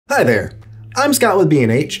Hi there, I'm Scott with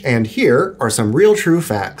B&H, and here are some real true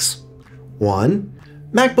facts. 1.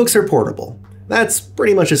 MacBooks are portable. That's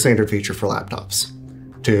pretty much a standard feature for laptops.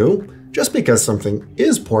 2. Just because something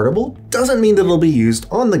is portable doesn't mean that it'll be used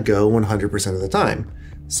on the go 100% of the time.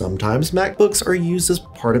 Sometimes MacBooks are used as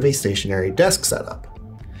part of a stationary desk setup.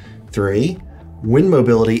 3. When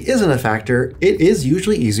mobility isn't a factor, it is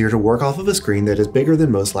usually easier to work off of a screen that is bigger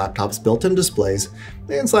than most laptops' built-in displays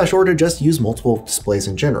or to just use multiple displays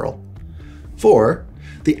in general. 4.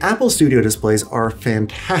 The Apple Studio displays are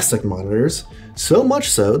fantastic monitors, so much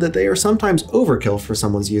so that they are sometimes overkill for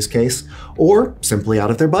someone's use case or simply out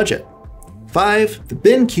of their budget. 5. The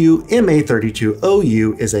BenQ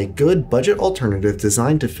MA320U is a good budget alternative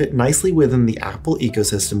designed to fit nicely within the Apple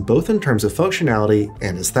ecosystem both in terms of functionality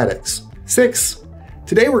and aesthetics. 6.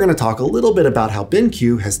 Today we're going to talk a little bit about how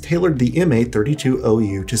BenQ has tailored the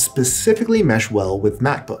MA320U to specifically mesh well with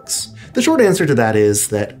MacBooks. The short answer to that is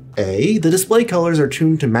that A, the display colors are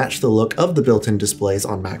tuned to match the look of the built-in displays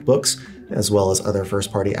on MacBooks, as well as other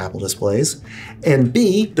first-party Apple displays, and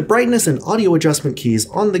B, the brightness and audio adjustment keys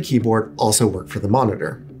on the keyboard also work for the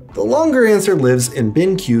monitor. The longer answer lives in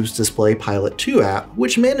BenQ's Display Pilot 2 app,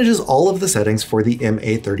 which manages all of the settings for the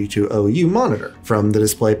MA320U monitor. From the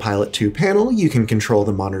Display Pilot 2 panel, you can control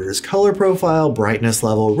the monitor's color profile, brightness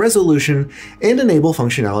level, resolution, and enable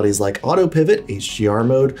functionalities like auto pivot, HDR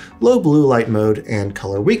mode, low blue light mode, and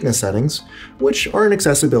color weakness settings, which are an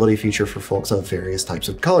accessibility feature for folks of various types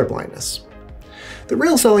of color blindness. The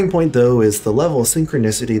real selling point, though, is the level of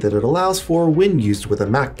synchronicity that it allows for when used with a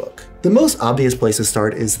MacBook. The most obvious place to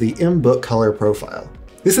start is the M-Book color profile.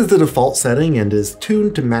 This is the default setting and is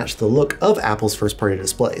tuned to match the look of Apple's first-party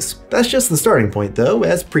displays. That's just the starting point, though.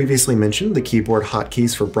 As previously mentioned, the keyboard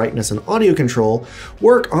hotkeys for brightness and audio control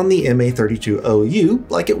work on the MA320U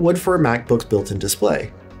like it would for a MacBook's built-in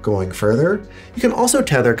display. Going further, you can also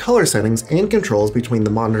tether color settings and controls between the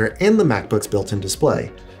monitor and the MacBook's built-in display.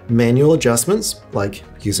 Manual adjustments, like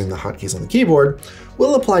using the hotkeys on the keyboard,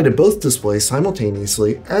 will apply to both displays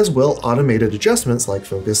simultaneously, as will automated adjustments like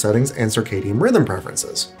focus settings and circadian rhythm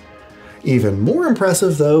preferences. Even more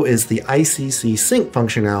impressive, though, is the ICC Sync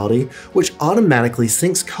functionality, which automatically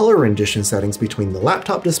syncs color rendition settings between the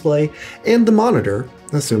laptop display and the monitor,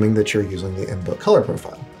 assuming that you're using the M-Book color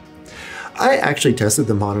profile. I actually tested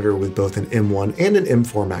the monitor with both an M1 and an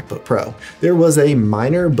M4 MacBook Pro. There was a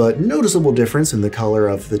minor but noticeable difference in the color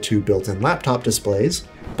of the two built-in laptop displays,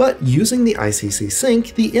 but using the ICC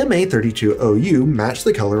Sync, the MA320U matched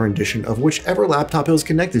the color rendition of whichever laptop it was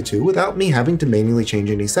connected to without me having to manually change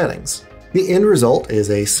any settings. The end result is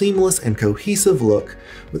a seamless and cohesive look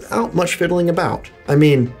without much fiddling about. I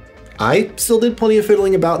mean, I still did plenty of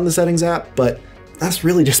fiddling about in the settings app, but that's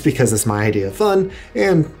really just because it's my idea of fun,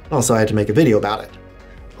 and also I had to make a video about it.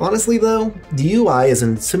 Honestly though, the UI is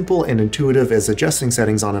as simple and intuitive as adjusting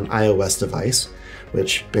settings on an iOS device,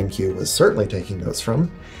 which BenQ was certainly taking notes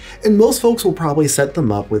from, and most folks will probably set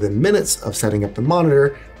them up within minutes of setting up the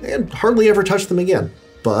monitor and hardly ever touch them again.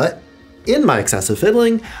 But in my excessive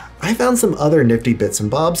fiddling, I found some other nifty bits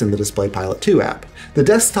and bobs in the Display Pilot 2 app. The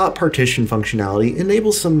desktop partition functionality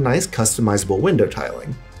enables some nice customizable window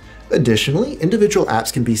tiling. Additionally, individual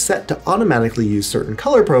apps can be set to automatically use certain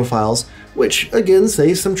color profiles, which again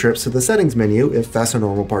saves some trips to the settings menu if that's a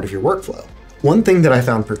normal part of your workflow. One thing that I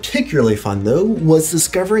found particularly fun though was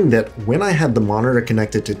discovering that when I had the monitor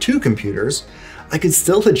connected to two computers, I could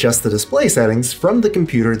still adjust the display settings from the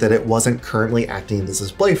computer that it wasn't currently acting as a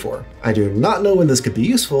display for. I do not know when this could be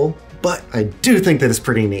useful, but I do think that it's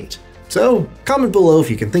pretty neat. So comment below if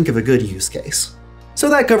you can think of a good use case. So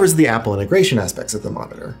that covers the Apple integration aspects of the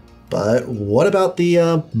monitor. But what about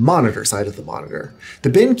the monitor side of the monitor? The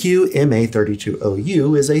BenQ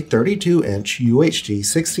MA320U is a 32-inch UHD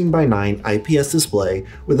 16:9 IPS display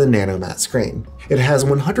with a nano matte screen. It has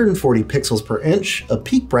 140 pixels per inch, a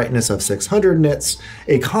peak brightness of 600 nits,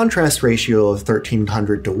 a contrast ratio of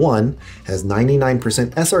 1300:1, has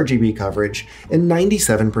 99% sRGB coverage, and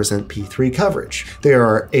 97% P3 coverage. There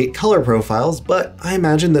are 8 color profiles, but I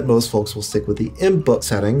imagine that most folks will stick with the M-Book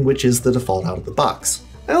setting, which is the default out of the box.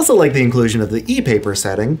 I also like the inclusion of the e-paper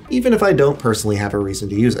setting, even if I don't personally have a reason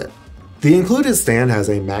to use it. The included stand has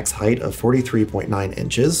a max height of 43.9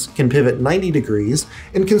 inches, can pivot 90 degrees,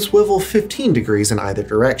 and can swivel 15 degrees in either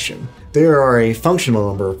direction. There are a functional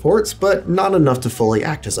number of ports, but not enough to fully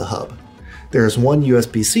act as a hub. There's one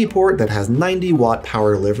USB-C port that has 90-watt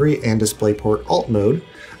power delivery and DisplayPort Alt mode,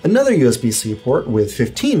 another USB-C port with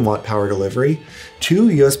 15-watt power delivery, 2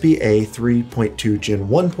 USB-A 3.2 Gen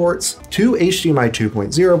 1 ports, 2 HDMI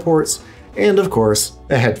 2.0 ports, and of course,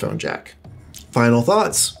 a headphone jack. Final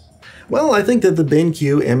thoughts? Well, I think that the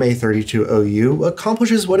BenQ MA320U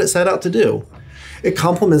accomplishes what it set out to do. It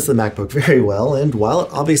complements the MacBook very well, and while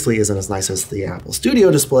it obviously isn't as nice as the Apple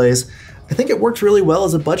Studio displays, I think it works really well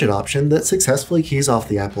as a budget option that successfully keys off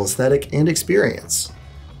the Apple aesthetic and experience.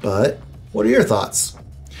 But what are your thoughts?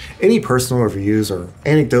 Any personal reviews or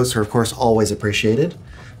anecdotes are of course always appreciated,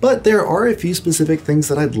 but there are a few specific things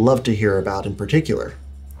that I'd love to hear about in particular.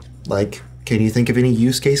 Like, can you think of any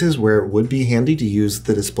use cases where it would be handy to use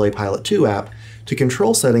the Display Pilot 2 app to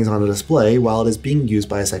control settings on a display while it is being used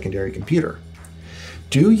by a secondary computer?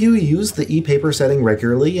 Do you use the e-paper setting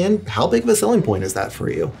regularly, and how big of a selling point is that for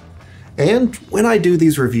you? And when I do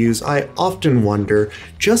these reviews, I often wonder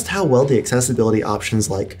just how well the accessibility options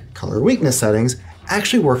like color weakness settings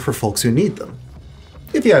actually work for folks who need them.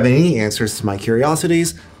 If you have any answers to my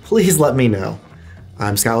curiosities, please let me know.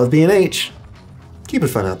 I'm Scott with B&H. Keep it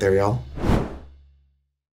fun out there, y'all.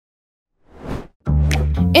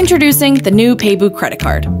 Introducing the new Paybook credit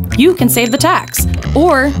card. You can save the tax,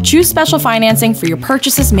 or choose special financing for your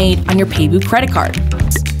purchases made on your Paybook credit card.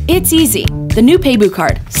 It's easy. The new Paybook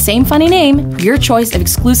card, same funny name, your choice of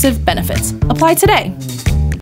exclusive benefits. Apply today.